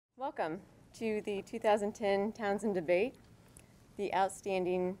Welcome to the 2010 Townsend Debate, the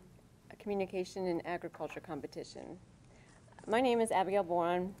Outstanding Communication in Agriculture competition. My name is Abigail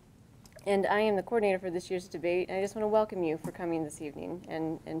Boron, and I am the coordinator for this year's debate. And I just want to welcome you for coming this evening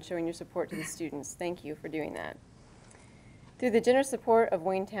and showing your support to the students. Thank you for doing that. Through the generous support of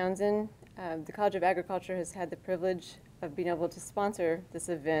Wayne Townsend, the College of Agriculture has had the privilege of being able to sponsor this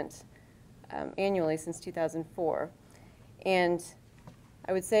event annually since 2004. And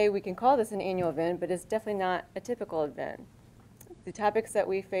I would say we can call this an annual event, but it's definitely not a typical event. The topics that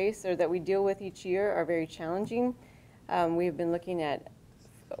we face or that we deal with each year are very challenging. We've been looking at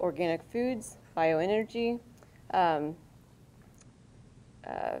organic foods, bioenergy,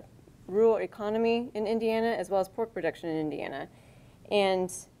 rural economy in Indiana, as well as pork production in Indiana.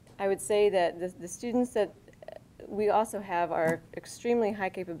 And I would say that the students that we also have are extremely high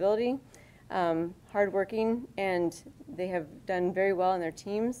capability, hardworking, and they have done very well in their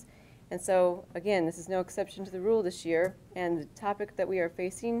teams. And so, again, this is no exception to the rule this year. And the topic that we are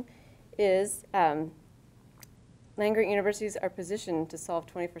facing is land-grant universities are positioned to solve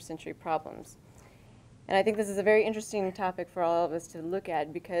 21st century problems. And I think this is a very interesting topic for all of us to look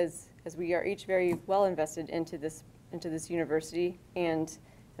at because as we are each very well invested into this university, and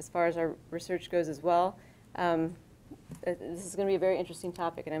as far as our research goes as well, this is going to be a very interesting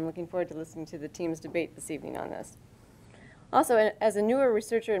topic, and I'm looking forward to listening to the team's debate this evening on this. Also, as a newer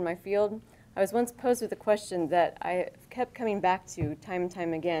researcher in my field, I was once posed with a question that I kept coming back to time and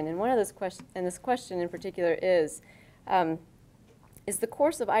time again. And one of those questions, and this question in particular is the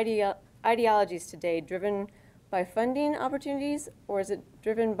course of ideologies today driven by funding opportunities, or is it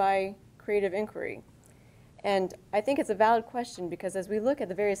driven by creative inquiry? And I think it's a valid question because as we look at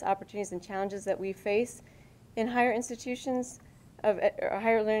the various opportunities and challenges that we face in higher institutions of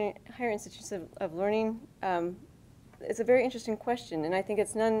higher institutions of learning, it's a very interesting question, and I think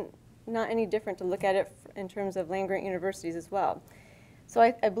it's not any different to look at it in terms of land-grant universities as well. So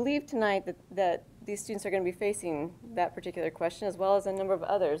I believe tonight that these students are going to be facing that particular question as well as a number of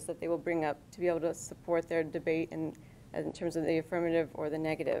others that they will bring up to be able to support their debate in terms of the affirmative or the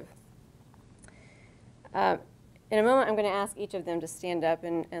negative. In a moment, I'm going to ask each of them to stand up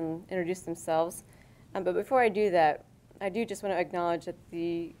and introduce themselves. But before I do that, I do just want to acknowledge that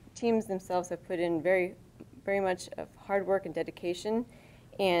the teams themselves have put in very much of hard work and dedication.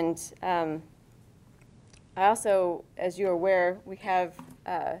 And I also, as you're aware, we have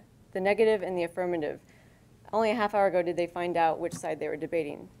the negative and the affirmative. Only a half hour ago did they find out which side they were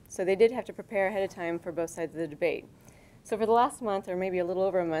debating. So they did have to prepare ahead of time for both sides of the debate. So for the last month, or maybe a little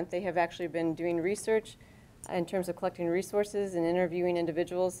over a month, they have actually been doing research in terms of collecting resources and interviewing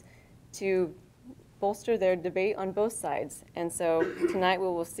individuals to bolster their debate on both sides. And so tonight we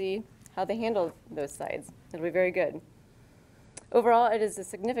will see how they handle those sides. It'll be very good. Overall, it is a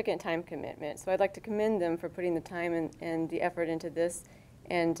significant time commitment, so I'd like to commend them for putting the time and the effort into this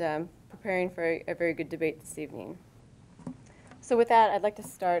and preparing for a very good debate this evening. So with that, I'd like to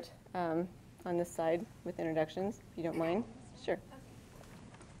start on this side with introductions, if you don't mind. Sure.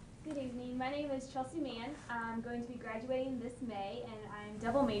 Good evening. My name is Chelsea Mann. I'm going to be graduating this May, and I'm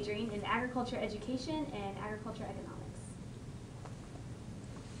double majoring in agriculture education and agriculture economics.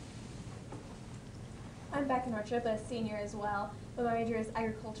 I'm Becca Northrop, a senior as well, but my major is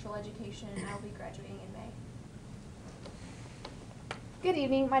agricultural education, and I'll be graduating in May. Good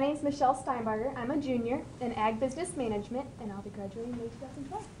evening. My name is Michelle Steinbarger. I'm a junior in Ag Business Management, and I'll be graduating May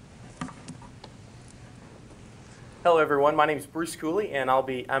 2012. Hello, everyone. My name is Bruce Cooley, and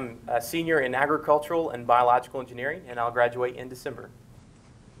I'm a senior in agricultural and biological engineering, and I'll graduate in December.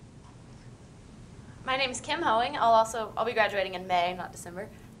 My name is Kim Hoeing. I'll be graduating in May, not December,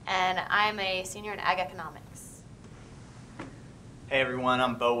 and I'm a senior in ag economics. Hey everyone,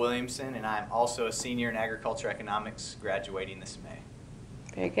 I'm Bo Williamson, and I'm also a senior in agriculture economics, graduating this May.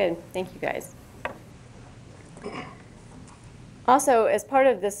 Very good. Thank you, guys. Also, as part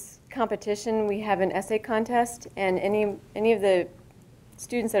of this competition, we have an essay contest, and any of the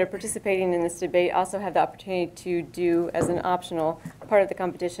students that are participating in this debate also have the opportunity to do, as an optional part of the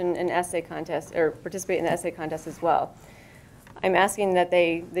competition, an essay contest, or participate in the essay contest as well. I'm asking that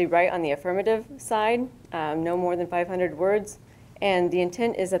they write on the affirmative side, no more than 500 words, and the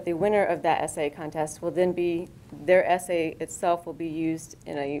intent is that the winner of that essay contest will then be, their essay itself will be used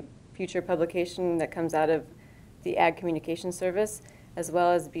in a future publication that comes out of the Ag Communication Service, as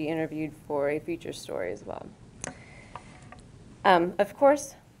well as be interviewed for a feature story as well. Of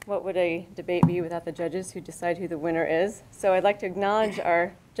course, what would a debate be without the judges who decide who the winner is? So I'd like to acknowledge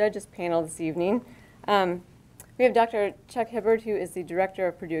our judges panel this evening. We have Dr. Chuck Hibbard, who is the director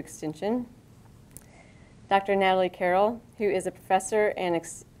of Purdue Extension, Dr. Natalie Carroll, who is a professor and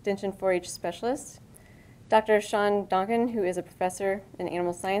Extension 4-H Specialist, Dr. Sean Donkin, who is a professor in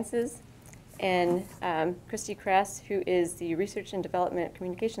animal sciences, and Christy Krass, who is the Research and Development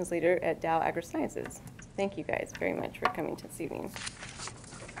Communications Leader at Dow AgriSciences. Thank you guys very much for coming to this evening.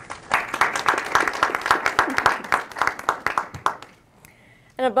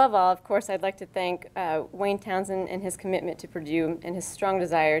 And above all, of course, I'd like to thank Wayne Townsend and his commitment to Purdue and his strong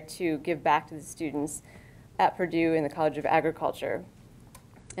desire to give back to the students at Purdue in the College of Agriculture.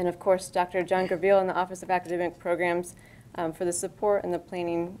 And of course, Dr. John Graville in the Office of Academic Programs for the support and the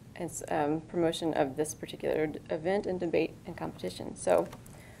planning and promotion of this particular event and debate and competition. So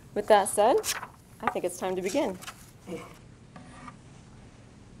with that said, I think it's time to begin.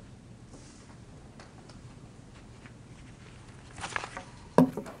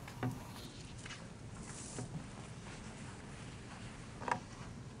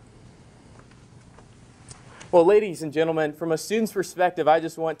 Well, ladies and gentlemen, from a student's perspective, I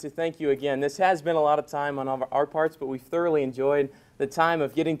just want to thank you again. This has been a lot of time on our parts, but we've thoroughly enjoyed the time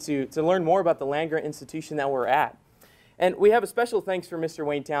of getting to learn more about the land-grant institution that we're at. And we have a special thanks for Mr.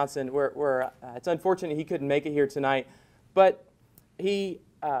 Wayne Townsend. It's unfortunate he couldn't make it here tonight, but he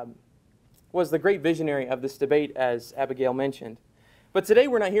was the great visionary of this debate, as Abigail mentioned. But today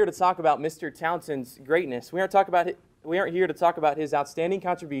we're not here to talk about Mr. Townsend's greatness. We aren't here to talk about his outstanding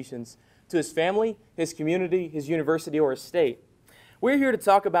contributions to his family, his community, his university, or his state. We're here to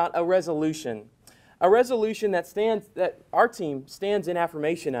talk about a resolution that our team stands in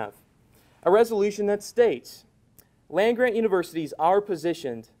affirmation of. A resolution that states, land-grant universities are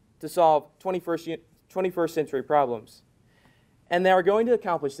positioned to solve 21st century problems. And they are going to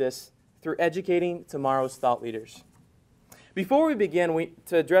accomplish this through educating tomorrow's thought leaders. Before we begin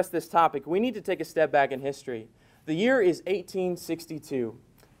to address this topic, we need to take a step back in history. The year is 1862.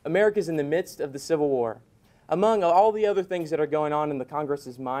 America is in the midst of the Civil War. Among all the other things that are going on in the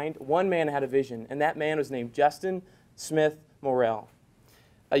Congress's mind, one man had a vision, and that man was named Justin Smith Morrell,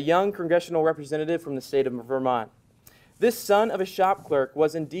 a young congressional representative from the state of Vermont. This son of a shop clerk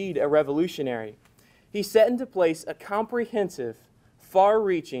was indeed a revolutionary. He set into place a comprehensive,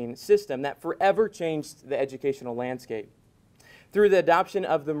 far-reaching system that forever changed the educational landscape. Through the adoption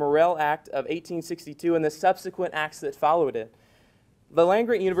of the Morrell Act of 1862 and the subsequent acts that followed it, the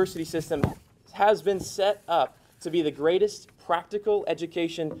land-grant university system has been set up to be the greatest practical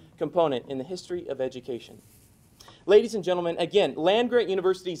education component in the history of education. Ladies and gentlemen, again, land-grant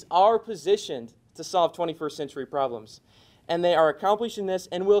universities are positioned to solve 21st century problems, and they are accomplishing this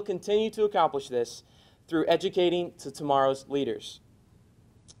and will continue to accomplish this through educating to tomorrow's leaders.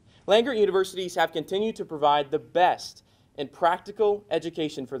 Land-grant universities have continued to provide the best in practical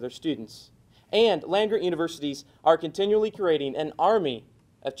education for their students. And land-grant universities are continually creating an army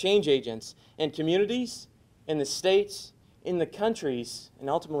of change agents in communities, in the states, in the countries, and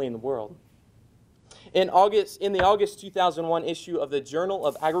ultimately in the world. In the August 2001 issue of the Journal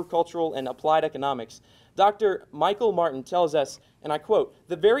of Agricultural and Applied Economics, Dr. Michael Martin tells us, and I quote,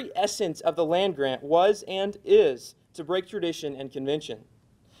 "The very essence of the land-grant was and is to break tradition and convention.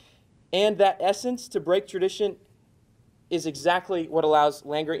 And that essence to break tradition is exactly what allows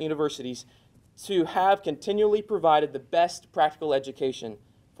land-grant universities to have continually provided the best practical education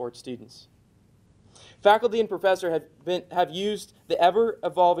for its students." Faculty and professors have used the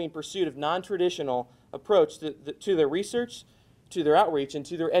ever-evolving pursuit of non-traditional approach to their research, to their outreach, and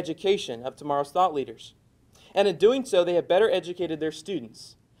to their education of tomorrow's thought leaders. And in doing so, they have better educated their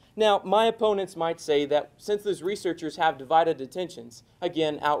students. Now, my opponents might say that since those researchers have divided attentions,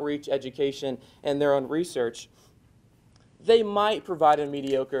 again, outreach, education, and their own research, they might provide a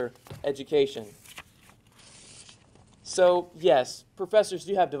mediocre education. So, yes, professors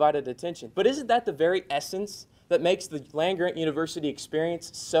do have divided attention. But isn't that the very essence that makes the land-grant university experience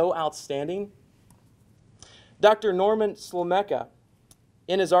so outstanding? Dr. Norman Slomeka,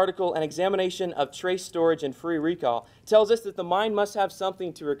 in his article, An Examination of Trace Storage and Free Recall, tells us that the mind must have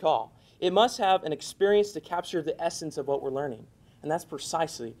something to recall. It must have an experience to capture the essence of what we're learning. And that's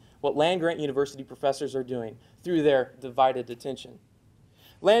precisely what land-grant university professors are doing through their divided attention.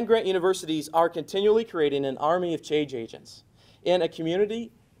 Land-grant universities are continually creating an army of change agents in a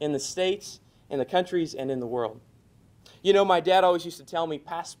community, in the states, in the countries, and in the world. You know, my dad always used to tell me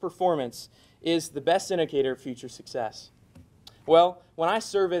past performance is the best indicator of future success. Well, when I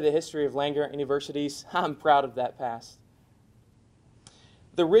survey the history of land-grant universities, I'm proud of that past.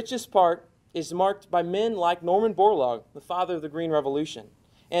 The richest part is marked by men like Norman Borlaug, the father of the Green Revolution,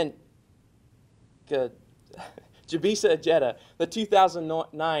 and Jabisa Ejeta, the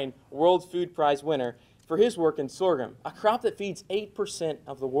 2009 World Food Prize winner, for his work in sorghum, a crop that feeds 8%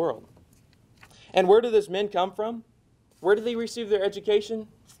 of the world. And where do those men come from? Where do they receive their education?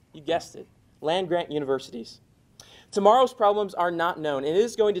 You guessed it, land-grant universities. Tomorrow's problems are not known, and it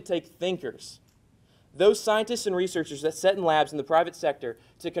is going to take thinkers, those scientists and researchers that sit in labs in the private sector,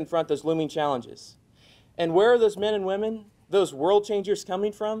 to confront those looming challenges. And where are those men and women, those world changers,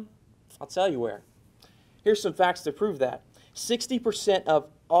 coming from? I'll tell you where. Here's some facts to prove that. 60% of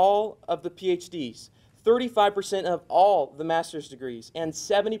all of the PhDs, 35% of all the master's degrees, and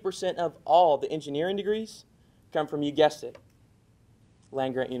 70% of all the engineering degrees come from, you guessed it,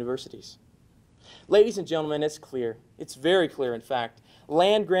 land-grant universities. Ladies and gentlemen, it's clear. It's very clear, in fact.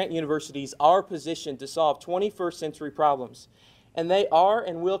 Land-grant universities are positioned to solve 21st century problems, and they are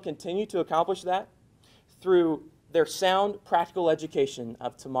and will continue to accomplish that through their sound, practical education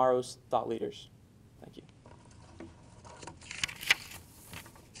of tomorrow's thought leaders. Thank you.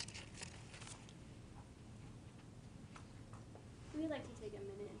 We'd like to take a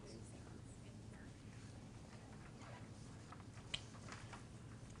minute and 30 seconds.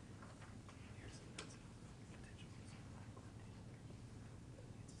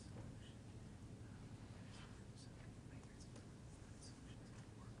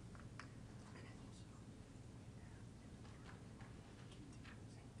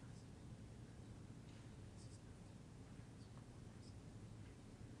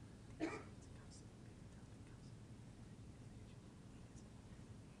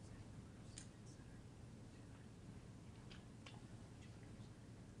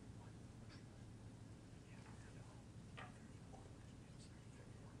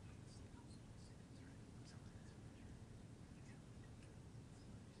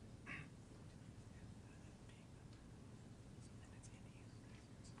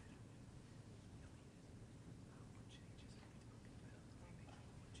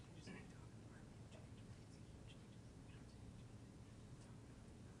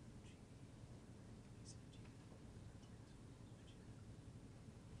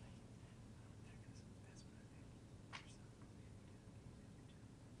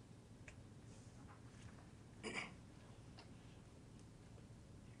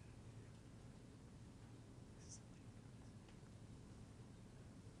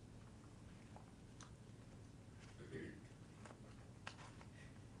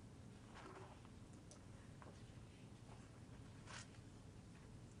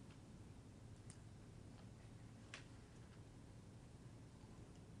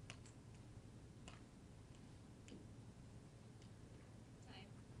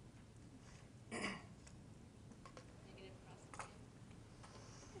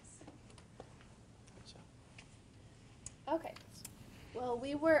 Okay.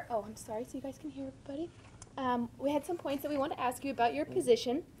 Well, I'm sorry, so you guys can hear everybody. We had some points that we want to ask you about your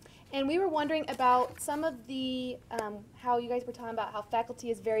position, and we were wondering about some of the, how you guys were talking about how faculty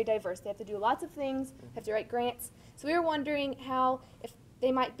is very diverse. They have to do lots of things, have to write grants. So we were wondering how, if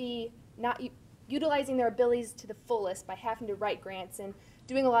they might be not utilizing their abilities to the fullest by having to write grants and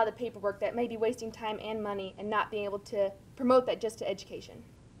doing a lot of the paperwork that may be wasting time and money and not being able to promote that just to education.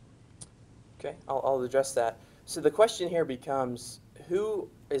 Okay, I'll address that. So the question here becomes, who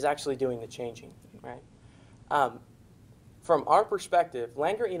is actually doing the changing, right? From our perspective,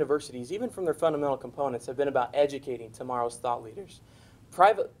 land-grant universities, even from their fundamental components, have been about educating tomorrow's thought leaders.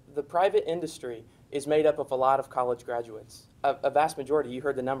 The private industry is made up of a lot of college graduates. A vast majority, you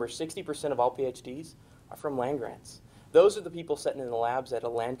heard the number, 60% of all PhDs are from land grants. Those are the people sitting in the labs at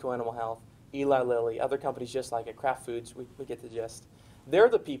Elanco Animal Health, Eli Lilly, other companies just like it, Kraft Foods, we get the gist. They're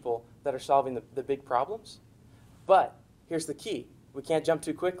the people that are solving the big problems. But here's the key. We can't jump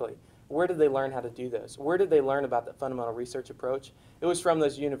too quickly. Where did they learn how to do those? Where did they learn about the fundamental research approach? It was from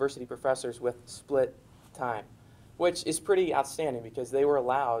those university professors with split time, which is pretty outstanding because they were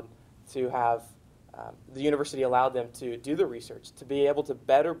allowed to have, the university allowed them to do the research, to be able to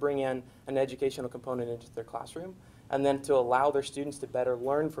better bring in an educational component into their classroom, and then to allow their students to better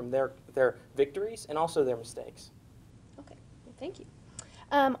learn from their victories and also their mistakes. Okay, well, thank you.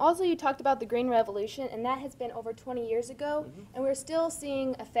 Also, you talked about the Green Revolution, and that has been over 20 years ago, and we're still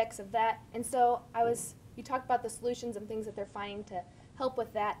seeing effects of that. And so you talked about the solutions and things that they're finding to help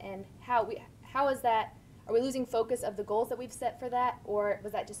with that, and how is that, are we losing focus of the goals that we've set for that, or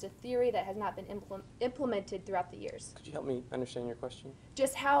was that just a theory that has not been implemented throughout the years? Could you help me understand your question?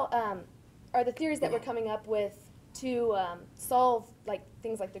 Just how are the theories that we're coming up with to solve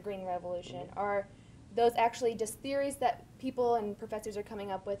things like the Green Revolution, are those actually just theories that people and professors are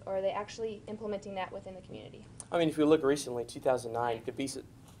coming up with, or are they actually implementing that within the community? I mean, if you look recently, 2009, you could be... Okay,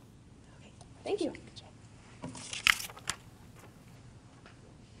 thank you. Good job.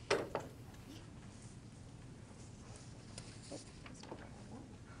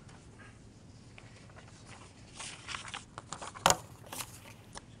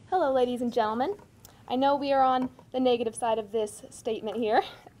 Hello, ladies and gentlemen. I know we are on the negative side of this statement here,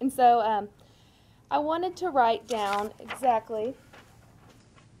 and so I wanted to write down exactly,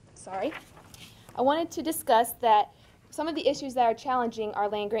 I wanted to discuss that some of the issues that are challenging our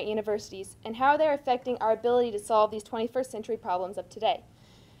land-grant universities and how they're affecting our ability to solve these 21st century problems of today.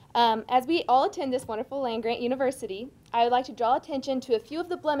 As we all attend this wonderful land-grant university, I would like to draw attention to a few of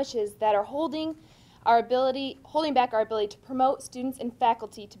the blemishes that are holding back our ability to promote students and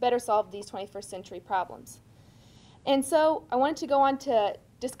faculty to better solve these 21st century problems. And so I wanted to go on to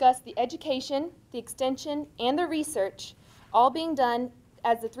discuss the education, the extension, and the research all being done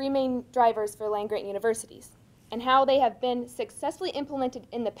as the three main drivers for land-grant universities, and how they have been successfully implemented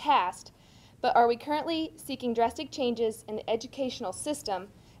in the past, but are we currently seeking drastic changes in the educational system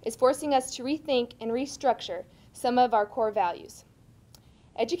is forcing us to rethink and restructure some of our core values.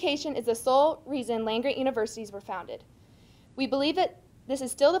 Education is the sole reason land-grant universities were founded. We believe that this is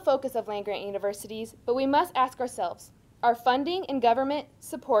still the focus of land-grant universities, but we must ask ourselves, are funding and government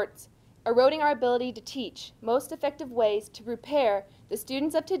supports eroding our ability to teach most effective ways to prepare the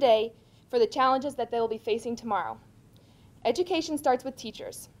students of today for the challenges that they will be facing tomorrow? Education starts with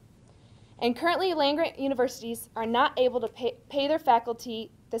teachers. And currently, land-grant universities are not able to pay their faculty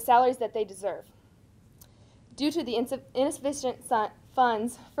the salaries that they deserve due to the insufficient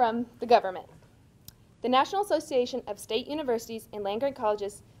funds from the government. The National Association of State Universities and Land-Grant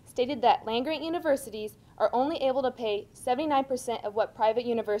Colleges stated that land-grant universities are only able to pay 79% of what private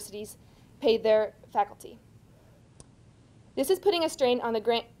universities pay their faculty. This is putting a strain on the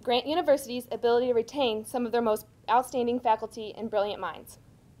grant universities' ability to retain some of their most outstanding faculty and brilliant minds.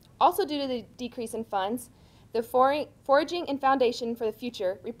 Also, due to the decrease in funds, the Foraging and Foundation for the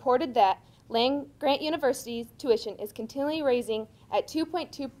Future reported that land-grant universities' tuition is continually raising at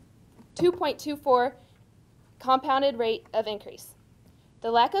 2.24 compounded rate of increase.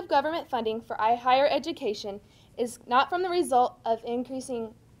 The lack of government funding for higher education is not from the result of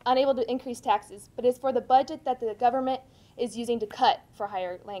unable to increase taxes, but is for the budget that the government is using to cut for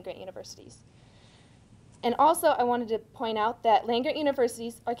higher land-grant universities. And also, I wanted to point out that land-grant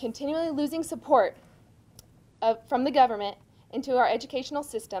universities are continually losing support from the government into our educational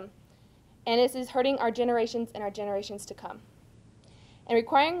system, and this is hurting our generations and our generations to come, and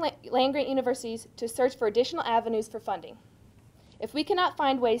requiring land-grant universities to search for additional avenues for funding. If we cannot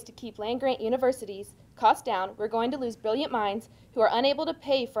find ways to keep land-grant universities costs down, we're going to lose brilliant minds who are unable to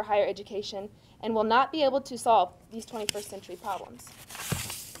pay for higher education and will not be able to solve these 21st century problems.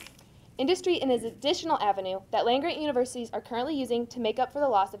 Industry is an additional avenue that land-grant universities are currently using to make up for the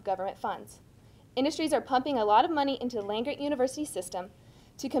loss of government funds. Industries are pumping a lot of money into the land-grant university system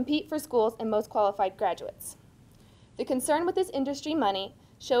to compete for schools and most qualified graduates. The concern with this industry money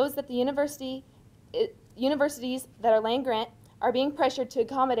shows that the universities that are land-grant are being pressured to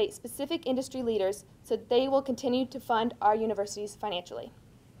accommodate specific industry leaders so that they will continue to fund our universities financially.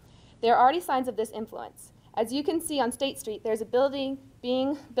 There are already signs of this influence. As you can see on State Street, there's a building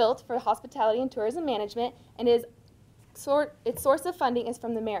being built for hospitality and tourism management, and its source of funding is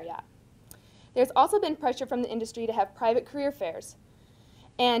from the Marriott. There's also been pressure from the industry to have private career fairs.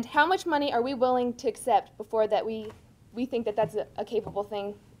 And how much money are we willing to accept before that we think that that's a capable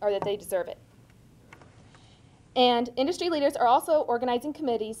thing or that they deserve it? And industry leaders are also organizing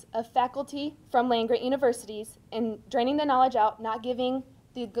committees of faculty from land-grant universities and draining the knowledge out, not giving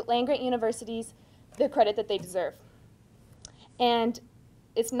the land-grant universities the credit that they deserve. And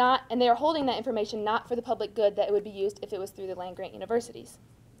they are holding that information not for the public good that it would be used if it was through the land-grant universities.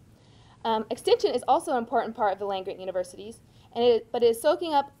 Extension is also an important part of the land-grant universities, but it is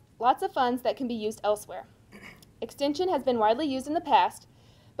soaking up lots of funds that can be used elsewhere. Extension has been widely used in the past,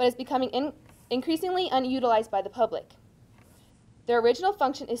 but is becoming increasingly unutilized by the public. Their original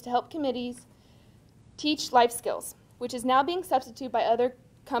function is to help committees teach life skills, which is now being substituted by other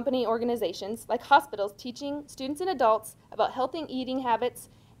company organizations like hospitals teaching students and adults about healthy eating habits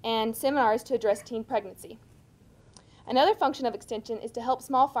and seminars to address teen pregnancy. Another function of Extension is to help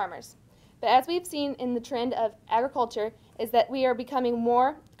small farmers. But as we've seen in the trend of agriculture is that we are becoming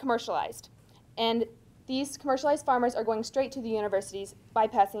more commercialized. And these commercialized farmers are going straight to the universities,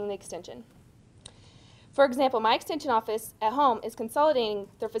 bypassing the Extension. For example, my Extension office at home is consolidating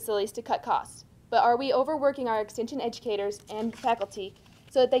their facilities to cut costs. But are we overworking our Extension educators and faculty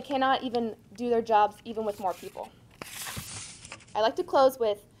so that they cannot even do their jobs even with more people? I'd like to close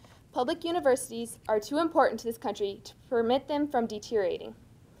with, public universities are too important to this country to permit them from deteriorating,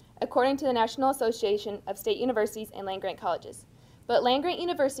 according to the National Association of State Universities and Land-Grant Colleges. But land-grant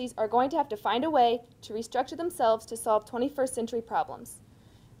universities are going to have to find a way to restructure themselves to solve 21st century problems.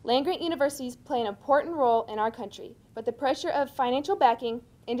 Land-grant universities play an important role in our country, but the pressure of financial backing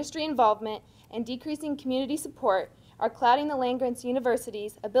industry involvement, and decreasing community support are clouding the land-grant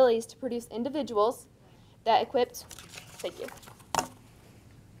university's abilities to produce individuals that equipped. Thank you.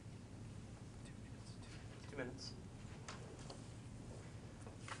 2 minutes.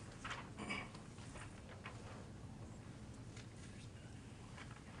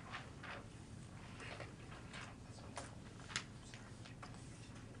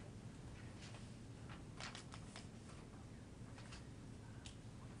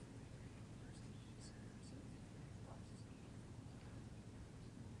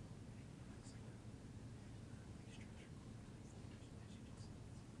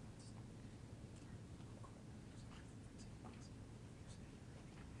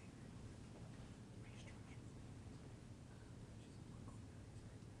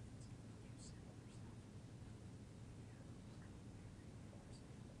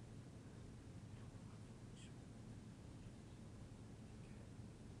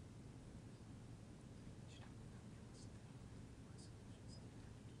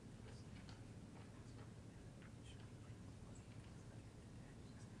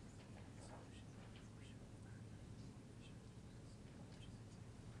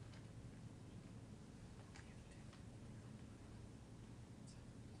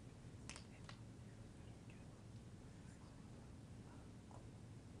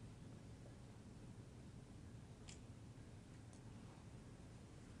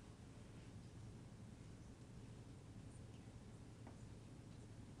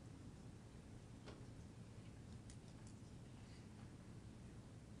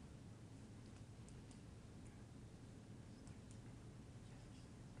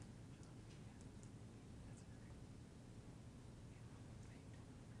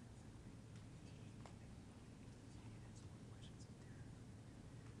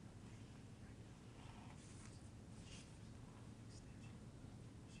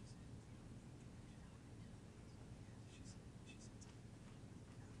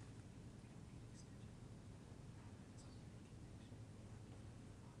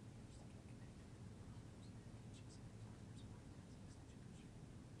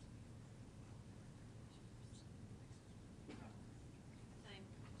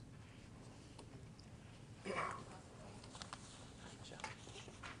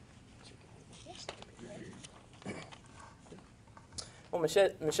 Well,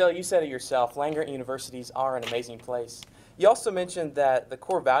 Michelle, you said it yourself. Land-grant universities are an amazing place. You also mentioned that the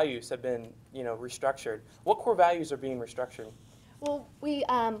core values have been, restructured. What core values are being restructured? Well, we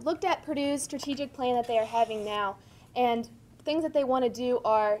looked at Purdue's strategic plan that they are having now, and things that they want to do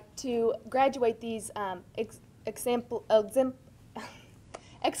are to graduate these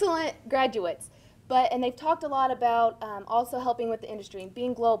excellent graduates. And they've talked a lot about also helping with the industry and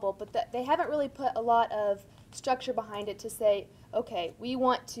being global, but they haven't really put a lot of structure behind it to say, okay, we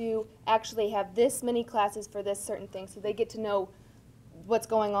want to actually have this many classes for this certain thing, so they get to know what's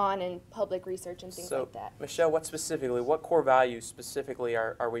going on in public research and things like that. Michelle, what core values specifically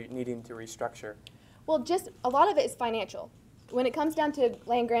are we needing to restructure? Well, just a lot of it is financial. When it comes down to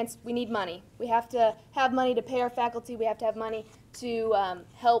land grants, we need money. We have to have money to pay our faculty. We have to have money to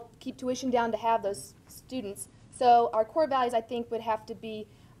help keep tuition down to have those students. So our core values, I think, would have to be,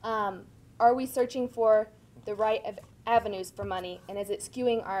 are we searching for the right avenues for money, and is it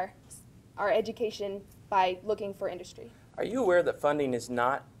skewing our education by looking for industry? Are you aware that funding is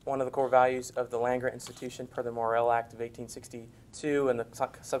not one of the core values of the land-grant institution per the Morrill Act of 1862 and the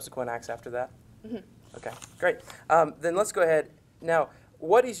subsequent acts after that? Mm-hmm. Okay, great. Then let's go ahead. Now,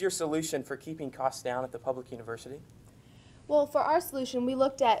 what is your solution for keeping costs down at the public university? Well, for our solution, we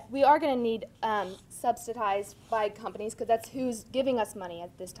looked at, we are going to need subsidized by companies because that's who's giving us money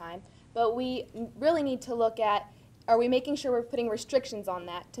at this time. But we really need to look at, are we making sure we're putting restrictions on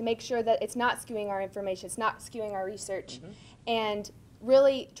that to make sure that it's not skewing our information, it's not skewing our research, and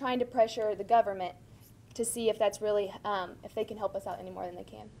really trying to pressure the government to see if that's really, if they can help us out any more than they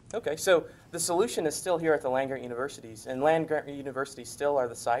can. Okay, so the solution is still here at the land-grant universities, and land-grant universities still are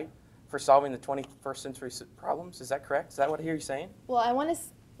the site for solving the 21st century problems. Is that correct? Is that what I hear you saying? Well,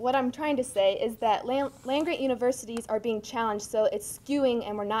 what I'm trying to say is that land-grant universities are being challenged, so it's skewing,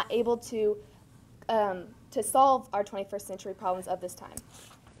 and we're not able to solve our 21st century problems of this time.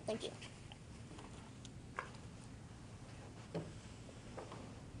 Thank you.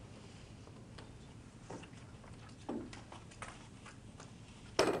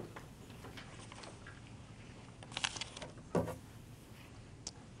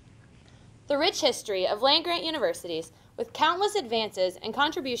 The rich history of land-grant universities, with countless advances and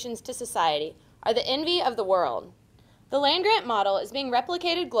contributions to society, are the envy of the world. The land-grant model is being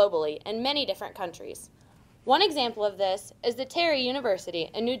replicated globally in many different countries. One example of this is the Terry University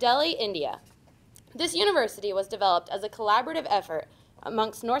in New Delhi, India. This university was developed as a collaborative effort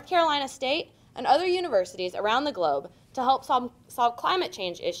amongst North Carolina State and other universities around the globe to help solve climate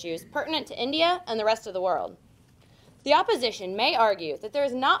change issues pertinent to India and the rest of the world. The opposition may argue that there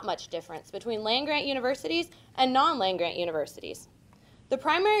is not much difference between land-grant universities and non-land-grant universities. The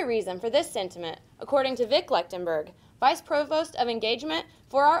primary reason for this sentiment, according to Vic Lechtenberg, Vice Provost of Engagement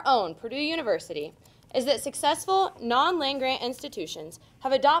for our own Purdue University, is that successful non-land-grant institutions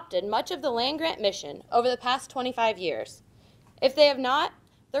have adopted much of the land-grant mission over the past 25 years. If they have not,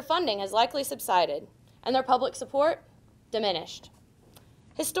 their funding has likely subsided, and their public support diminished.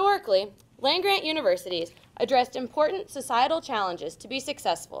 Historically, land-grant universities addressed important societal challenges to be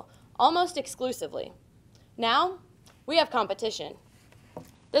successful almost exclusively. Now, we have competition.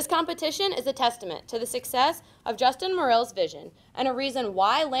 This competition is a testament to the success of Justin Morrill's vision and a reason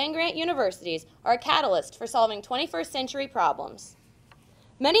why land-grant universities are a catalyst for solving 21st century problems.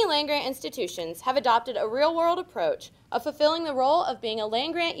 Many land-grant institutions have adopted a real-world approach of fulfilling the role of being a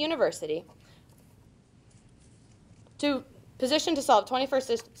land-grant university to position to solve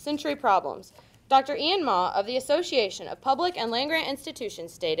 21st century problems. Dr. Ian Ma of the Association of Public and Land-Grant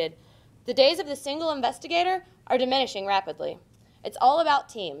Institutions stated, "The days of the single investigator are diminishing rapidly. It's all about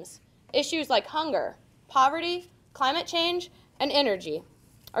teams. Issues like hunger, poverty, climate change, and energy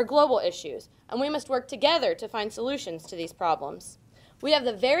are global issues, and we must work together to find solutions to these problems. We have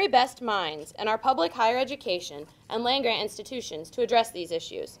the very best minds in our public higher education and land-grant institutions to address these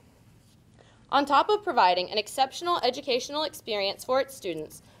issues." On top of providing an exceptional educational experience for its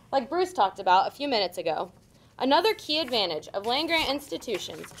students, like Bruce talked about a few minutes ago, another key advantage of land-grant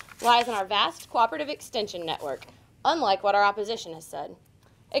institutions lies in our vast cooperative extension network, unlike what our opposition has said.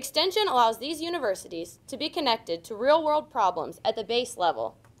 Extension allows these universities to be connected to real-world problems at the base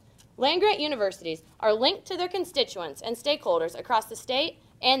level. Land-grant universities are linked to their constituents and stakeholders across the state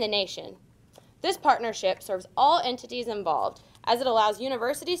and the nation. This partnership serves all entities involved, as it allows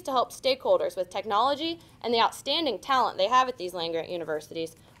universities to help stakeholders with technology and the outstanding talent they have at these land-grant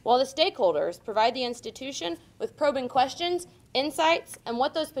universities, while the stakeholders provide the institution with probing questions, insights, and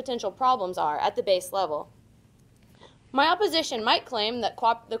what those potential problems are at the base level. My opposition might claim that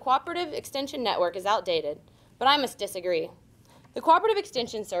the Cooperative Extension Network is outdated, but I must disagree. The Cooperative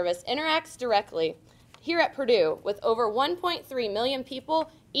Extension Service interacts directly here at Purdue with over 1.3 million people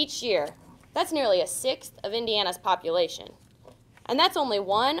each year. That's nearly a sixth of Indiana's population. And that's only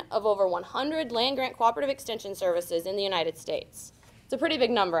one of over 100 land-grant cooperative extension services in the United States. It's a pretty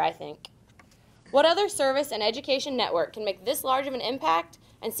big number, I think. What other service and education network can make this large of an impact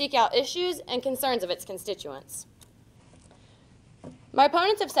and seek out issues and concerns of its constituents? My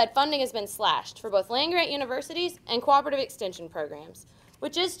opponents have said funding has been slashed for both land-grant universities and cooperative extension programs,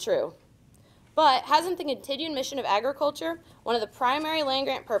 which is true. But hasn't the continued mission of agriculture, one of the primary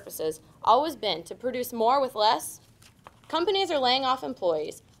land-grant purposes, always been to produce more with less? Companies are laying off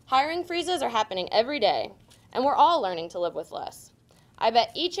employees, hiring freezes are happening every day, and we're all learning to live with less. I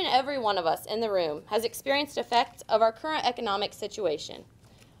bet each and every one of us in the room has experienced effects of our current economic situation.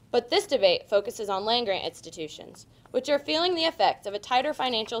 But this debate focuses on land-grant institutions, which are feeling the effects of a tighter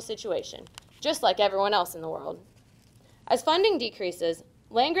financial situation, just like everyone else in the world. As funding decreases,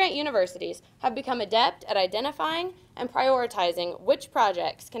 land-grant universities have become adept at identifying and prioritizing which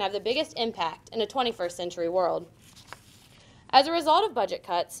projects can have the biggest impact in a 21st century world. As a result of budget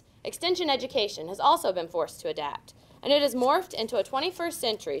cuts, extension education has also been forced to adapt, and it has morphed into a 21st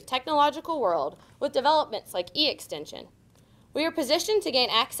century technological world with developments like e-extension. We are positioned to gain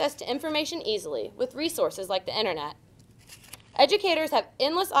access to information easily with resources like the internet. Educators have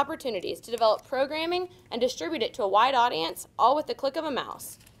endless opportunities to develop programming and distribute it to a wide audience, all with the click of a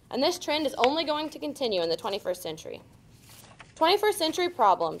mouse. And this trend is only going to continue in the 21st century. 21st century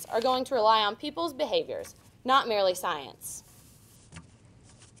problems are going to rely on people's behaviors, not merely science.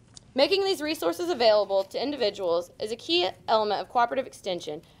 Making these resources available to individuals is a key element of cooperative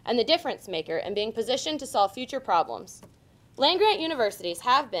extension and the difference maker in being positioned to solve future problems. Land-grant universities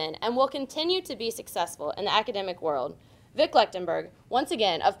have been and will continue to be successful in the academic world. Vic Lechtenberg, once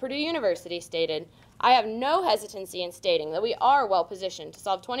again of Purdue University, stated, "I have no hesitancy in stating that we are well positioned to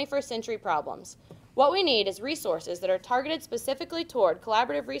solve 21st century problems. What we need is resources that are targeted specifically toward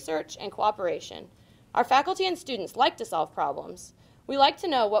collaborative research and cooperation. Our faculty and students like to solve problems. We like to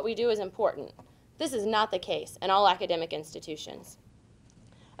know what we do is important. This is not the case in all academic institutions."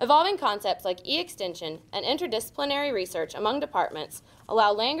 Evolving concepts like e-extension and interdisciplinary research among departments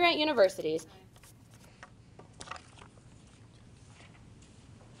allow land-grant universities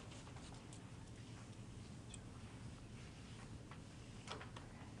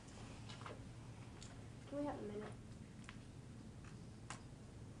Can we have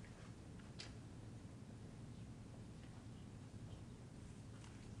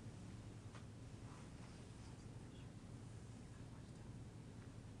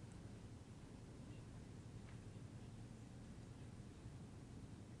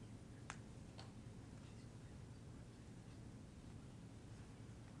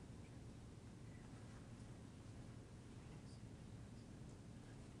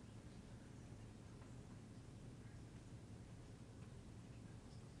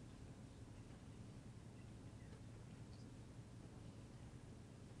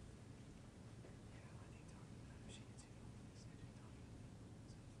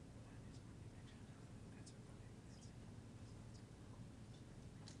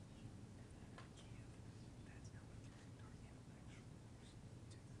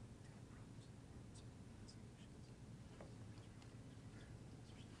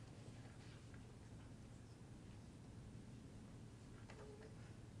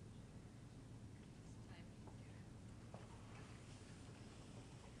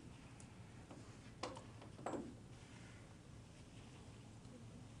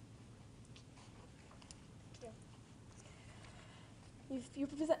You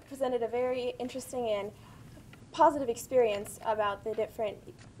presented a very interesting and positive experience about the different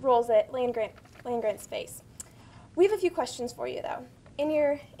roles that land grants face. We have a few questions for you, though. In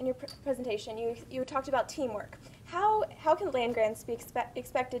your presentation, you talked about teamwork. How can land grants be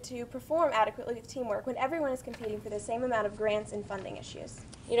expected to perform adequately with teamwork when everyone is competing for the same amount of grants and funding issues?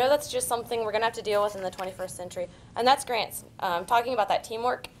 You know, that's just something we're going to have to deal with in the 21st century, and that's grants. Talking about that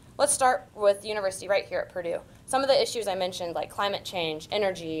teamwork, let's start with the university right here at Purdue. Some of the issues I mentioned, like climate change,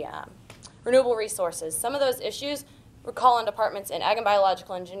 energy, renewable resources, some of those issues we call on departments in ag and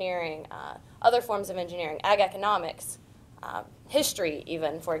biological engineering, other forms of engineering, ag economics, history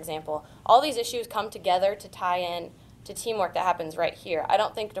even, for example. All these issues come together to tie in to teamwork that happens right here. I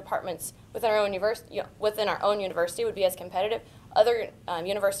don't think departments within our own university would be as competitive. Other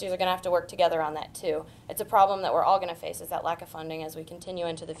universities are going to have to work together on that too. It's a problem that we're all going to face, is that lack of funding as we continue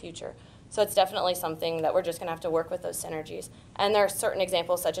into the future. So it's definitely something that we're just going to have to work with those synergies. And there are certain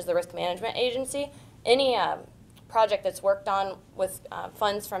examples such as the Risk Management Agency. Any project that's worked on with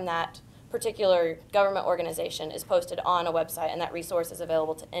funds from that particular government organization is posted on a website, and that resource is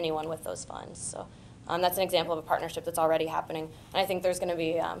available to anyone with those funds. So that's an example of a partnership that's already happening. And I think there's going to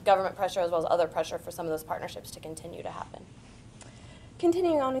be government pressure as well as other pressure for some of those partnerships to continue to happen.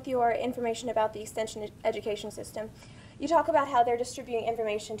 Continuing on with your information about the extension education system, you talk about how they're distributing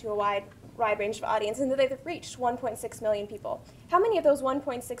information to a wide range of audience and that they've reached 1.6 million people. How many of those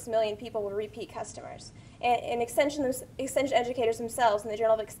 1.6 million people were repeat customers? And extension educators themselves in the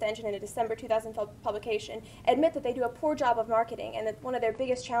Journal of Extension in a December 2000 publication admit that they do a poor job of marketing and that one of their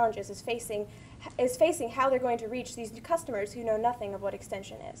biggest challenges is facing how they're going to reach these new customers who know nothing of what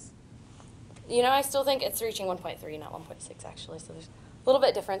extension is. You know, I still think it's reaching 1.3, not 1.6 actually, so there's a little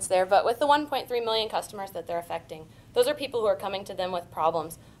bit difference there. But with the 1.3 million customers that they're affecting, those are people who are coming to them with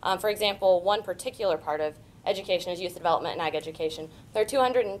problems. For example, one particular part of education is youth development and ag education. There are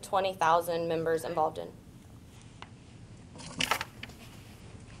 220,000 members involved in.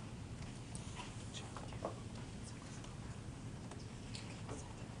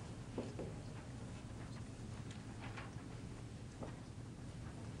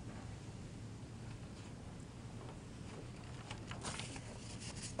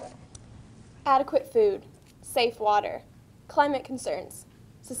 Adequate food, safe water, climate concerns,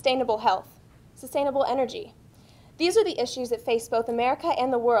 sustainable health, sustainable energy. These are the issues that face both America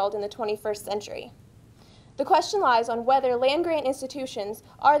and the world in the 21st century. The question lies on whether land-grant institutions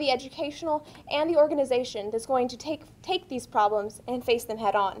are the educational and the organization that's going to take these problems and face them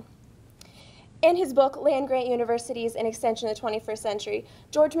head-on. In his book, Land-Grant Universities and Extension of the 21st Century,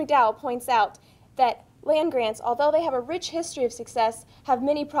 George McDowell points out that land grants, although they have a rich history of success, have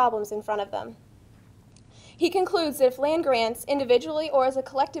many problems in front of them. He concludes that if land grants, individually or as a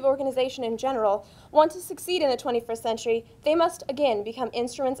collective organization in general, want to succeed in the 21st century, they must again become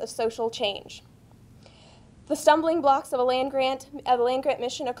instruments of social change. The stumbling blocks of a land grant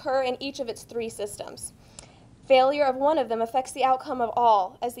mission occur in each of its three systems. Failure of one of them affects the outcome of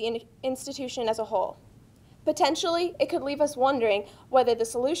all as the institution as a whole. Potentially, it could leave us wondering whether the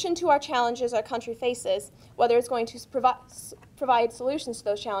solution to our challenges our country faces, whether it's going to provide solutions to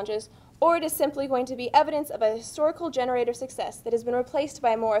those challenges, or it is simply going to be evidence of a historical generator of success that has been replaced by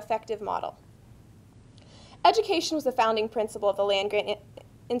a more effective model. Education was the founding principle of the land-grant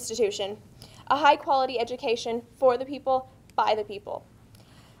institution, a high-quality education for the people, by the people.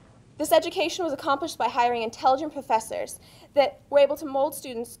 This education was accomplished by hiring intelligent professors that were able to mold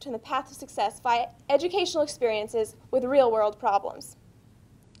students to the path of success via educational experiences with real-world problems.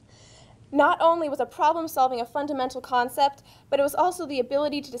 Not only was a problem solving a fundamental concept, but it was also the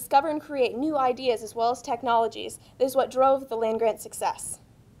ability to discover and create new ideas as well as technologies that is what drove the land-grant success.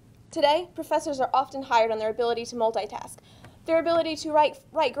 Today, professors are often hired on their ability to multitask, their ability to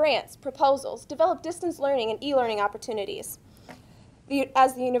write grants, proposals, develop distance learning and e-learning opportunities,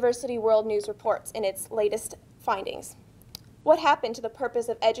 as the University World News reports in its latest findings. What happened to the purpose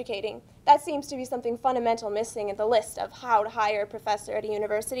of educating? That seems to be something fundamental missing in the list of how to hire a professor at a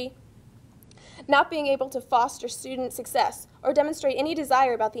university. Not being able to foster student success or demonstrate any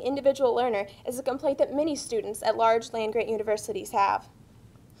desire about the individual learner is a complaint that many students at large land-grant universities have.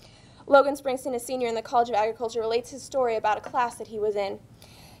 Logan Springston, a senior in the College of Agriculture, relates his story about a class that he was in.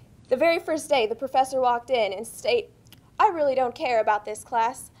 The very first day, the professor walked in and stated, "I really don't care about this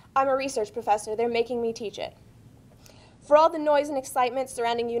class. I'm a research professor. They're making me teach it." For all the noise and excitement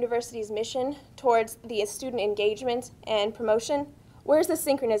surrounding the university's mission towards the student engagement and promotion, where's the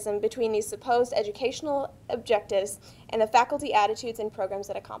synchronism between these supposed educational objectives and the faculty attitudes and programs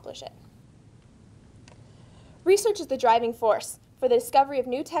that accomplish it? Research is the driving force for the discovery of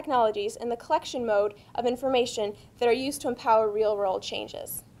new technologies and the collection mode of information that are used to empower real-world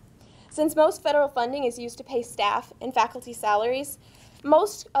changes. Since most federal funding is used to pay staff and faculty salaries,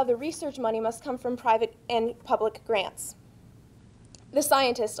 most of the research money must come from private and public grants. The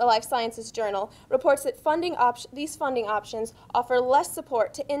Scientist, a life sciences journal, reports that these funding options offer less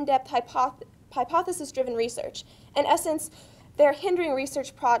support to in-depth hypothesis-driven research. In essence, they're hindering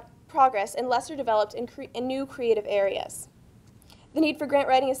research progress in lesser developed and new creative areas. The need for grant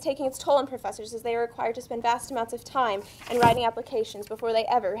writing is taking its toll on professors as they are required to spend vast amounts of time in writing applications before they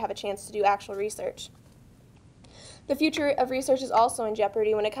ever have a chance to do actual research. The future of research is also in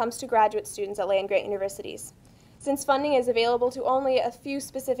jeopardy when it comes to graduate students at land-grant universities. Since funding is available to only a few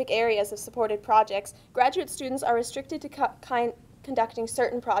specific areas of supported projects, graduate students are restricted to conducting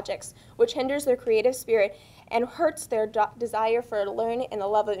certain projects, which hinders their creative spirit and hurts their desire for learning and the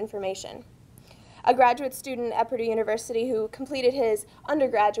love of information. A graduate student at Purdue University who completed his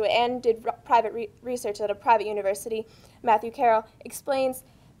undergraduate and did private research at a private university, Matthew Carroll, explains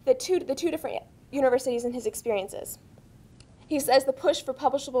the two different universities and his experiences. He says the push for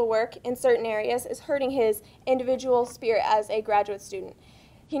publishable work in certain areas is hurting his individual spirit as a graduate student.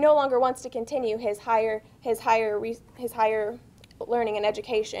 He no longer wants to continue his higher learning and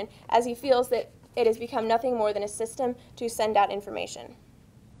education, as he feels that it has become nothing more than a system to send out information.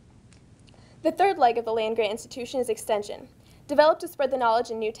 The third leg of the land-grant institution is extension. Developed to spread the knowledge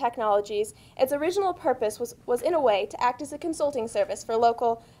in new technologies, its original purpose was in a way to act as a consulting service for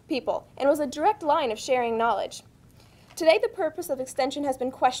local people and was a direct line of sharing knowledge. Today, the purpose of extension has been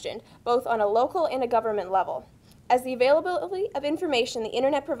questioned, both on a local and a government level, as the availability of information the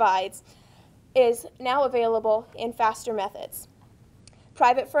internet provides is now available in faster methods.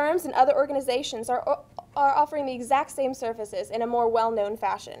 Private firms and other organizations are offering the exact same services in a more well-known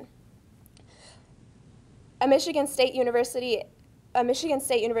fashion. A Michigan State University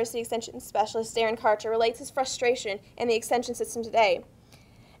Extension Specialist, Darren Karcher, relates his frustration in the extension system today.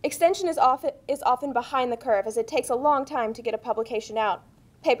 Extension is often behind the curve, as it takes a long time to get a publication out.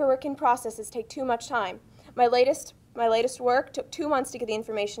 Paperwork and processes take too much time. My latest work took 2 months to get the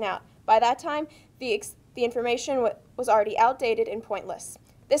information out. By that time, the information was already outdated and pointless.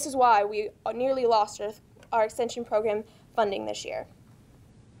 This is why we nearly lost our extension program funding this year.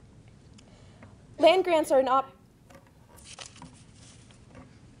 Land grants are not...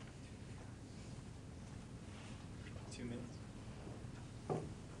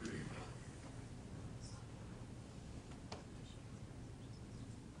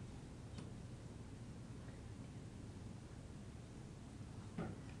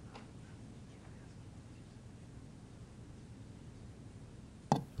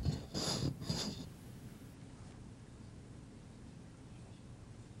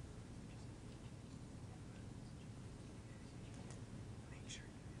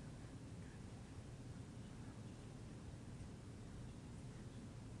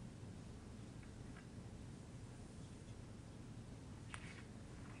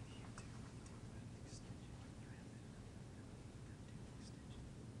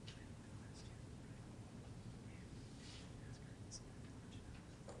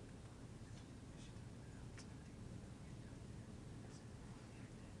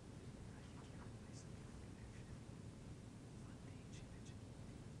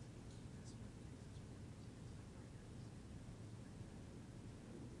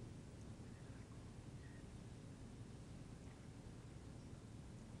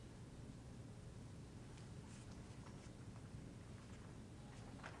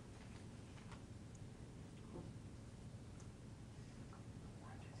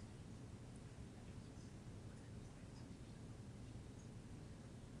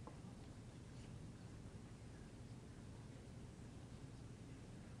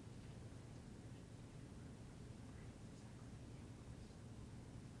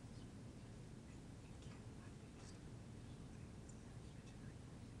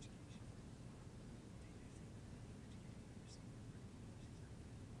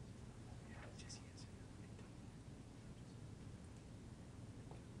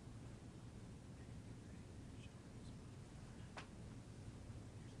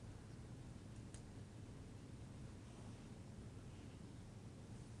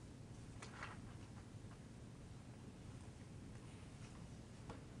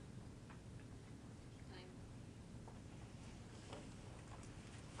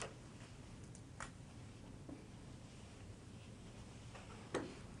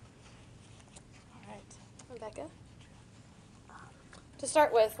 Rebecca? To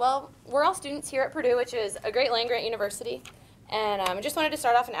start with, well, we're all students here at Purdue, which is a great land-grant university. And I just wanted to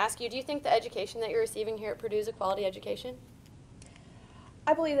start off and ask you, do you think the education that you're receiving here at Purdue is a quality education?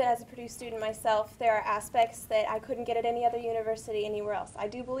 I believe that as a Purdue student myself, there are aspects that I couldn't get at any other university anywhere else. I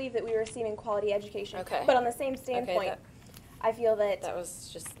do believe that we were receiving quality education. Okay. But on the same standpoint, I feel that... That was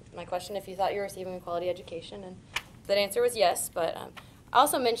just my question, if you thought you were receiving a quality education, and that answer was yes. But I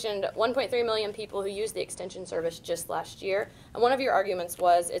also mentioned 1.3 million people who used the extension service just last year, and one of your arguments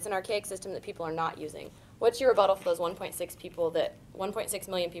was it's an archaic system that people are not using. What's your rebuttal for those 1.6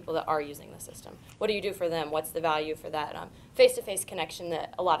 million people that are using the system? What do you do for them? What's the value for that face-to-face connection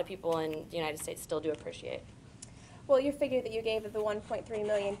that a lot of people in the United States still do appreciate? Well, your figure that you gave of the 1.3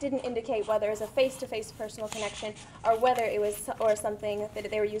 million didn't indicate whether it was a face-to-face personal connection or whether it was something that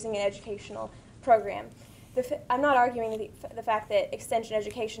they were using an educational program. I'm not arguing the fact that extension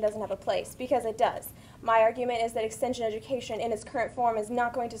education doesn't have a place, because it does. My argument is that extension education in its current form is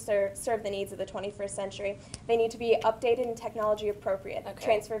not going to serve the needs of the 21st century. They need to be updated and technology appropriate. Okay.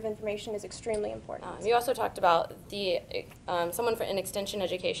 Transfer of information is extremely important. You also talked about someone in extension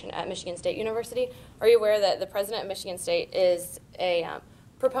education at Michigan State University. Are you aware that the president of Michigan State is a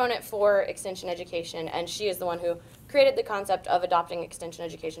proponent for extension education, and she is the one who created the concept of adopting extension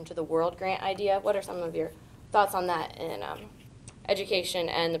education to the world grant idea? What are some of your thoughts on that in education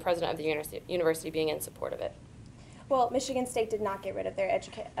and the president of the university being in support of it? Well, Michigan State did not get rid of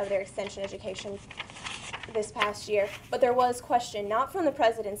their extension education this past year, but there was question, not from the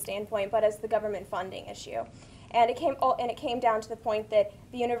president's standpoint, but as the government funding issue. And it came down to the point that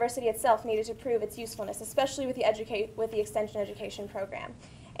the university itself needed to prove its usefulness, especially with the extension education program.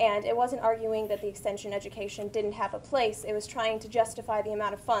 And it wasn't arguing that the extension education didn't have a place. It was trying to justify the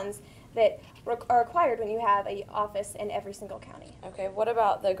amount of funds that are required when you have an office in every single county. Okay, what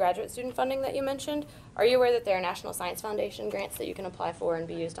about the graduate student funding that you mentioned? Are you aware that there are National Science Foundation grants that you can apply for and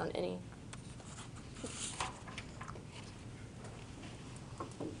be used on any?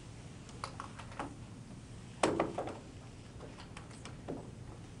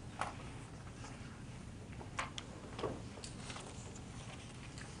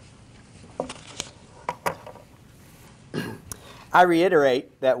 I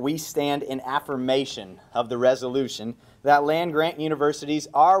reiterate that we stand in affirmation of the resolution that land-grant universities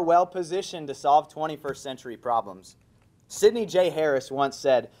are well positioned to solve 21st century problems. Sidney J. Harris once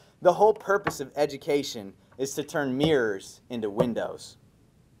said, "The whole purpose of education is to turn mirrors into windows."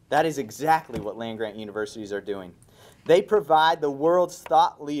 That is exactly what land-grant universities are doing. They provide the world's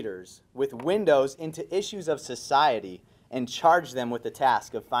thought leaders with windows into issues of society and charge them with the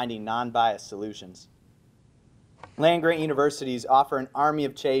task of finding non-biased solutions. Land-grant universities offer an army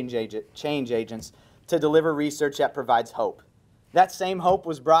of change agents to deliver research that provides hope. That same hope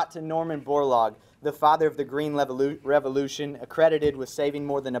was brought to Norman Borlaug, the father of the Green Revolution, accredited with saving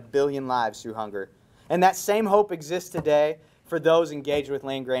more than 1 billion lives through hunger. And that same hope exists today for those engaged with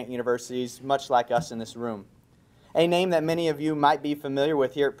land-grant universities, much like us in this room. A name that many of you might be familiar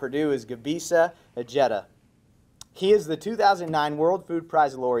with here at Purdue is Gebisa Ejeta. He is the 2009 World Food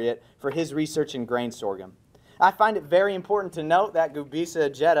Prize laureate for his research in grain sorghum. I find it very important to note that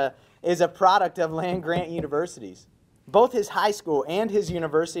Gebisa Ejeta is a product of land-grant universities. Both his high school and his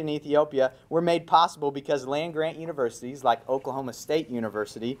university in Ethiopia were made possible because land-grant universities like Oklahoma State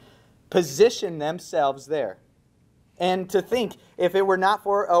University positioned themselves there. And to think, if it were not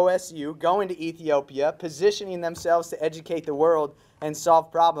for OSU going to Ethiopia, positioning themselves to educate the world and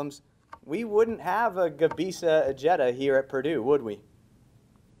solve problems, we wouldn't have a Gebisa Ejeta here at Purdue, would we?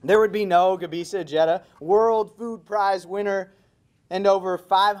 There would be no Gebisa Ejeta, World Food Prize winner, and over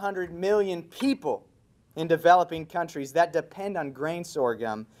 500 million people in developing countries that depend on grain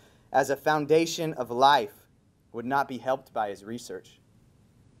sorghum as a foundation of life would not be helped by his research.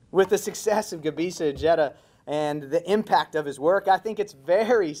 With the success of Gebisa Ejeta and the impact of his work, I think it's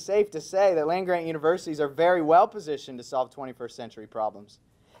very safe to say that land-grant universities are very well positioned to solve 21st century problems.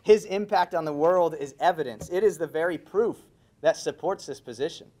 His impact on the world is evidence. It is the very proof that supports this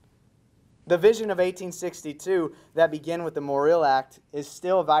position. The vision of 1862 that began with the Morrill Act is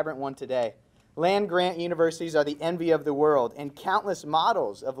still a vibrant one today. Land-grant universities are the envy of the world, and countless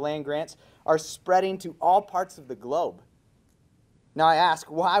models of land grants are spreading to all parts of the globe. Now I ask,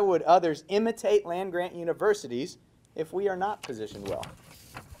 why would others imitate land-grant universities if we are not positioned well?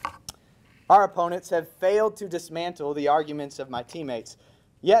 Our opponents have failed to dismantle the arguments of my teammates,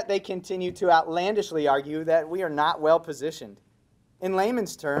 yet they continue to outlandishly argue that we are not well positioned. In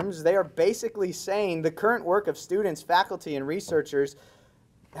layman's terms, they are basically saying the current work of students, faculty, and researchers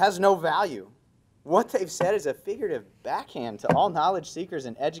has no value. What they've said is a figurative backhand to all knowledge seekers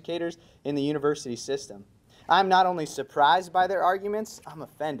and educators in the university system. I'm not only surprised by their arguments, I'm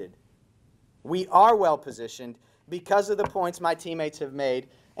offended. We are well positioned because of the points my teammates have made,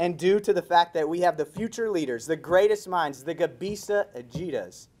 and due to the fact that we have the future leaders, the greatest minds, the Gabisa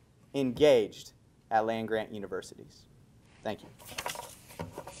Ajitas, engaged at land-grant universities. Thank you.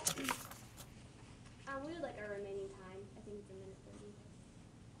 We would like our remaining time. I think it's a minute 30.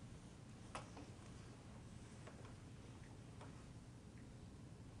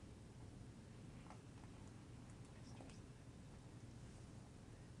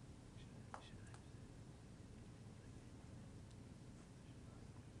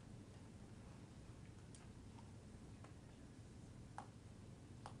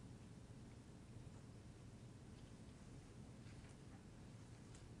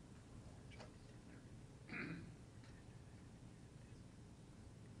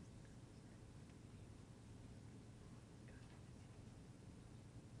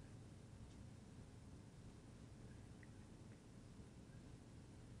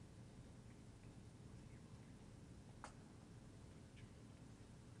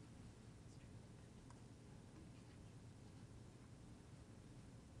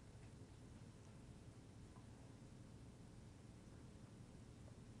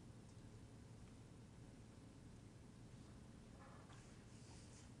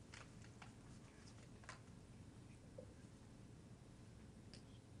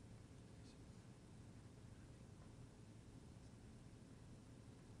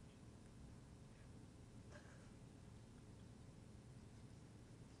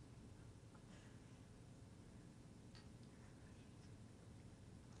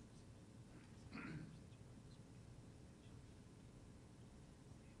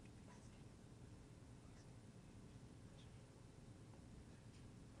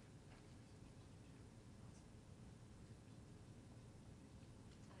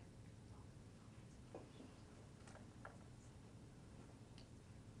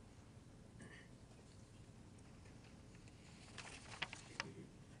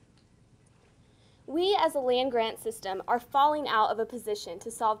 We as a land-grant system are falling out of a position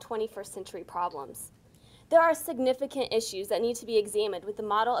to solve 21st century problems. There are significant issues that need to be examined with the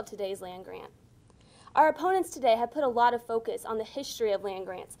model of today's land-grant. Our opponents today have put a lot of focus on the history of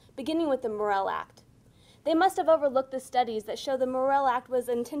land-grants, beginning with the Morrill Act. They must have overlooked the studies that show the Morrill Act was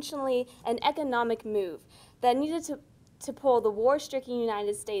intentionally an economic move that needed to pull the war-stricken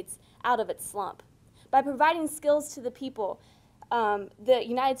United States out of its slump. By providing skills to the people, the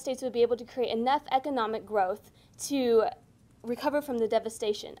United States would be able to create enough economic growth to recover from the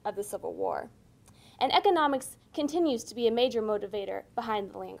devastation of the Civil War. And economics continues to be a major motivator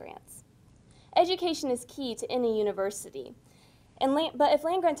behind the land grants. Education is key to any university, but if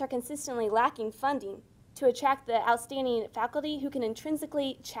land grants are consistently lacking funding to attract the outstanding faculty who can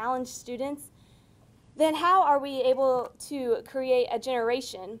intrinsically challenge students, then how are we able to create a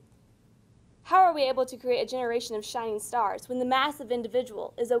generation of shining stars when the massive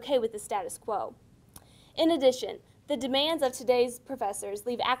individual is okay with the status quo? In addition, the demands of today's professors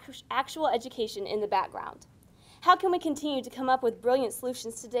leave actual education in the background. How can we continue to come up with brilliant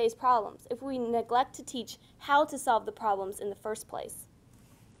solutions to today's problems if we neglect to teach how to solve the problems in the first place?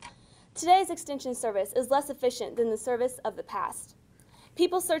 Today's extension service is less efficient than the service of the past.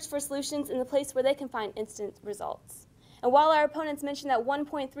 People search for solutions in the place where they can find instant results. And while our opponents mentioned that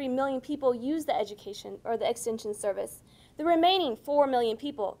 1.3 million people use the education or the extension service, the remaining 4 million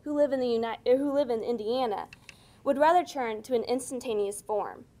people who live in Indiana would rather turn to an instantaneous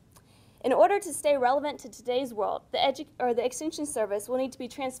form. In order to stay relevant to today's world, the extension service will need to be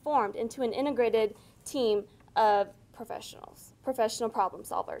transformed into an integrated team of professional problem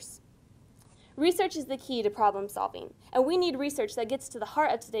solvers. Research is the key to problem solving, and we need research that gets to the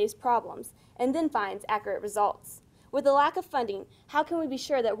heart of today's problems and then finds accurate results. With the lack of funding, how can we be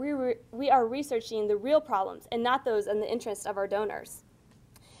sure that we are researching the real problems and not those in the interest of our donors?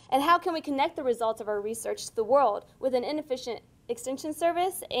 And how can we connect the results of our research to the world with an inefficient extension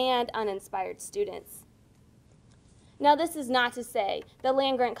service and uninspired students? Now, this is not to say that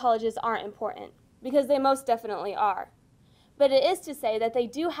land-grant colleges aren't important, because they most definitely are. But it is to say that they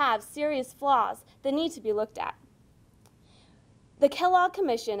do have serious flaws that need to be looked at. The Kellogg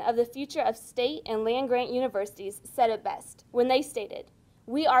Commission of the Future of State and Land-Grant Universities said it best when they stated,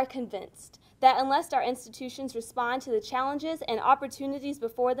 "We are convinced that unless our institutions respond to the challenges and opportunities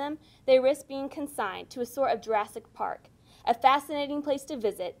before them, they risk being consigned to a sort of Jurassic Park, a fascinating place to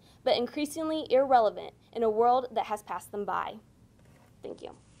visit, but increasingly irrelevant in a world that has passed them by." Thank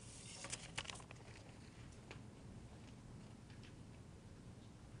you.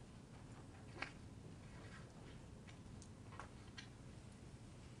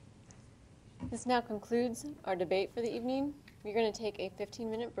 This now concludes our debate for the evening. We're going to take a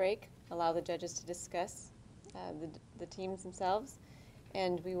 15-minute break, allow the judges to discuss the teams themselves,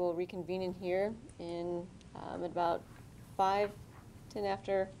 and we will reconvene in here in at about 10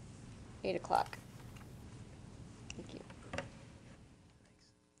 after 8 o'clock. Thank you.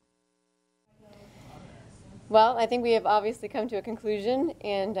 Well, I think we have obviously come to a conclusion,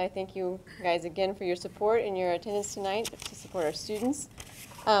 and I thank you guys again for your support and your attendance tonight to support our students.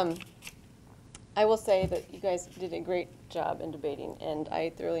 I will say that you guys did a great job in debating, and I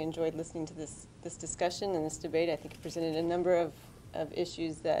thoroughly enjoyed listening to this discussion and this debate. I think it presented a number of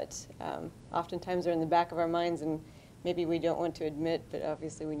issues that oftentimes are in the back of our minds and maybe we don't want to admit, but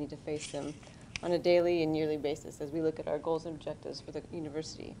obviously we need to face them on a daily and yearly basis as we look at our goals and objectives for the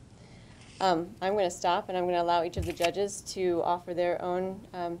university. I'm going to stop, and I'm going to allow each of the judges to offer their own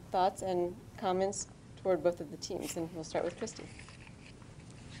thoughts and comments toward both of the teams, and we'll start with Trustee.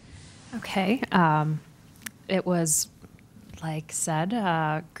 Okay. It was, like said,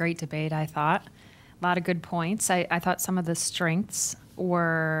 a great debate, I thought. A lot of good points. I thought some of the strengths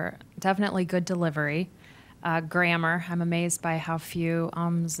were definitely good delivery. Grammar, I'm amazed by how few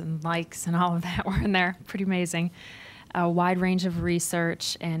ums and likes and all of that were in there. Pretty amazing. A wide range of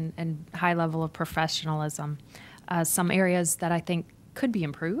research and high level of professionalism. Some areas that I think could be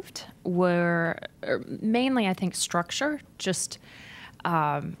improved were mainly, I think, structure, just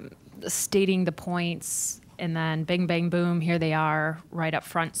stating the points and then bing, bang, boom, here they are right up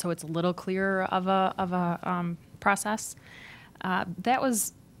front, so it's a little clearer of a process. That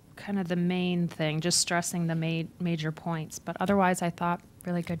was kind of the main thing, just stressing the major points. But otherwise, I thought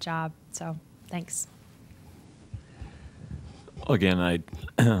really good job, so thanks. Again, I'd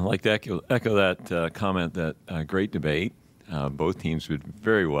like to echo that comment that great debate. Both teams did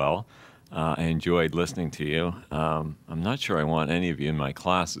very well. I enjoyed listening to you. I'm not sure I want any of you in my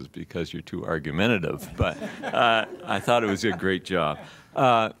classes because you're too argumentative, but I thought it was a great job.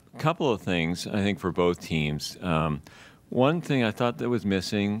 Couple of things, I think, for both teams. One thing I thought that was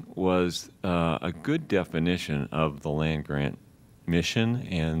missing was a good definition of the land-grant mission,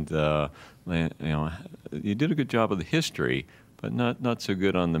 and you did a good job of the history, but not so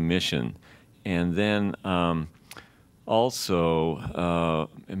good on the mission. And then also,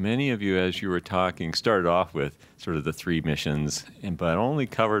 many of you, as you were talking, started off with sort of the three missions, but only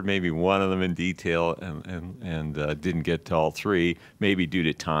covered maybe one of them in detail and didn't get to all three, maybe due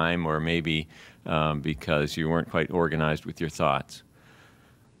to time or maybe because you weren't quite organized with your thoughts.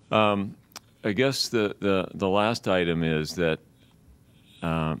 I guess the last item is that,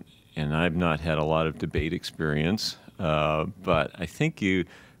 and I've not had a lot of debate experience, but I think you,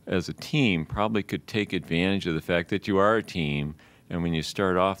 as a team, probably could take advantage of the fact that you are a team, and when you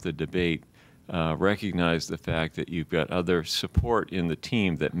start off the debate, recognize the fact that you've got other support in the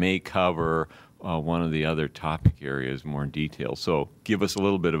team that may cover one of the other topic areas more in detail. So give us a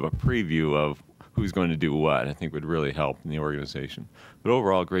little bit of a preview of who's going to do what. I think would really help in the organization. But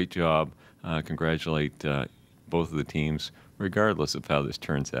overall, great job. Congratulate both of the teams, regardless of how this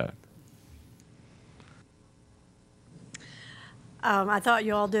turns out. I thought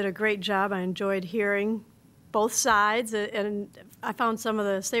you all did a great job. I enjoyed hearing both sides, and I found some of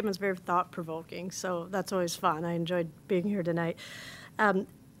the statements very thought-provoking, so that's always fun. I enjoyed being here tonight.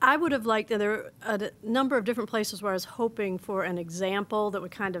 I would have liked, there were a number of different places where I was hoping for an example that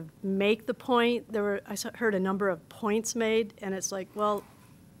would kind of make the point. I heard a number of points made, and it's like, well,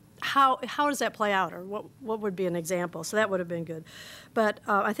 how does that play out, or what would be an example? So that would have been good. But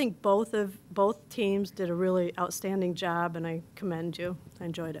I think both teams did a really outstanding job, and I commend you. I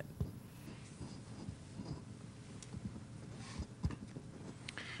enjoyed it.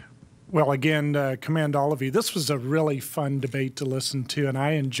 Well, again, commend all of you. This was a really fun debate to listen to, and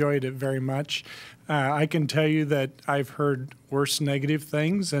I enjoyed it very much. I can tell you that I've heard worse negative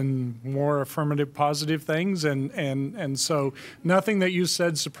things and more affirmative positive things, and so nothing that you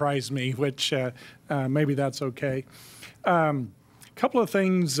said surprised me, which maybe that's okay. Couple of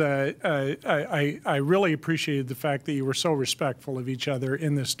things, I really appreciated the fact that you were so respectful of each other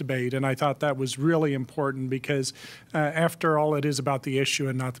in this debate, and I thought that was really important because after all, it is about the issue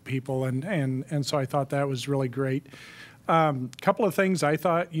and not the people, and so I thought that was really great. Couple of things I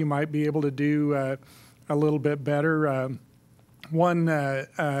thought you might be able to do a little bit better. One,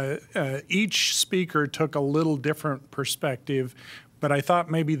 each speaker took a little different perspective, but I thought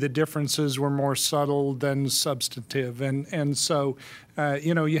maybe the differences were more subtle than substantive. And so,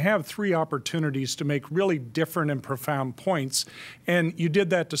 you have three opportunities to make really different and profound points. And you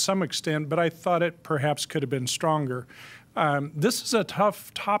did that to some extent, but I thought it perhaps could have been stronger. This is a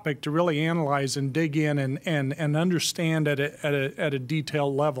tough topic to really analyze and dig in and understand at a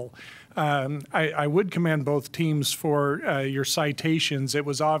detailed level. I would commend both teams for your citations. It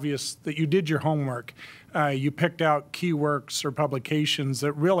was obvious that you did your homework. You picked out key works or publications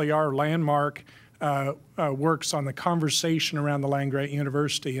that really are landmark works on the conversation around the land-grant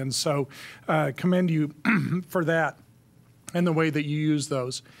university. And so commend you for that and the way that you use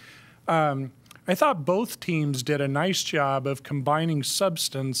those. I thought both teams did a nice job of combining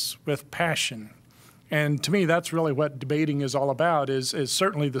substance with passion. And to me, that's really what debating is all about, is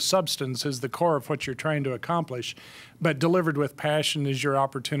certainly the substance is the core of what you're trying to accomplish, but delivered with passion is your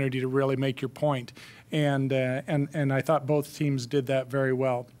opportunity to really make your point. And I thought both teams did that very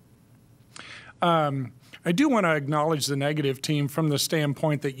well. I do want to acknowledge the negative team from the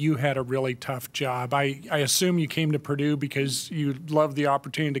standpoint that you had a really tough job. I assume you came to Purdue because you loved the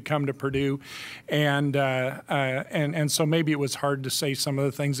opportunity to come to Purdue, and so maybe it was hard to say some of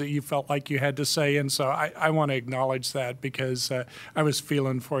the things that you felt like you had to say, and so I want to acknowledge that because I was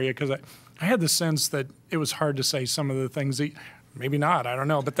feeling for you, because I had the sense that it was hard to say some of the things that, maybe not, I don't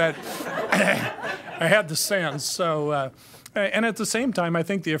know, but that I had the sense. So. And at the same time, I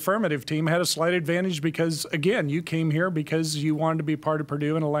think the affirmative team had a slight advantage because, again, you came here because you wanted to be part of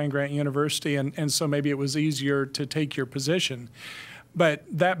Purdue and a land-grant university, and so maybe it was easier to take your position. But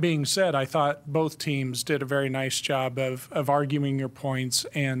that being said, I thought both teams did a very nice job of arguing your points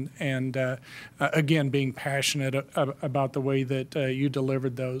and again, being passionate about the way that you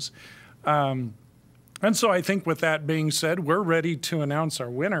delivered those. And so I think with that being said, we're ready to announce our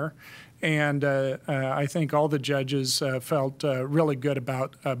winner. And I think all the judges felt really good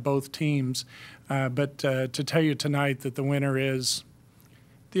about both teams. But to tell you tonight that the winner is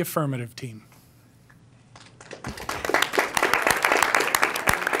the affirmative team.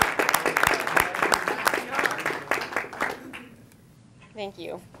 Thank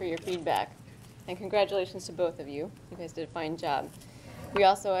you for your feedback. And congratulations to both of you. You guys did a fine job. We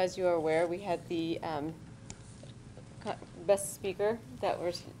also, as you are aware, we had the best speaker that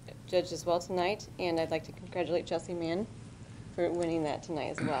was judged as well tonight, and I'd like to congratulate Chelsea Mann for winning that tonight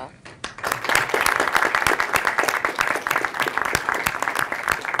as well.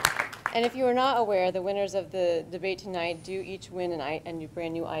 And if you are not aware, the winners of the debate tonight do each win a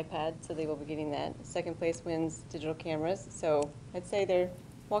brand new iPad, so they will be getting that. Second place wins digital cameras, so I'd say they're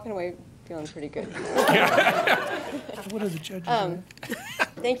walking away feeling pretty good. What are the judges?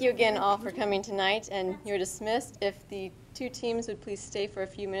 Thank you again all for coming tonight, and you're dismissed. If the two teams would please stay for a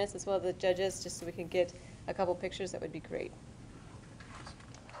few minutes, as well as the judges, just so we can get a couple pictures, that would be great.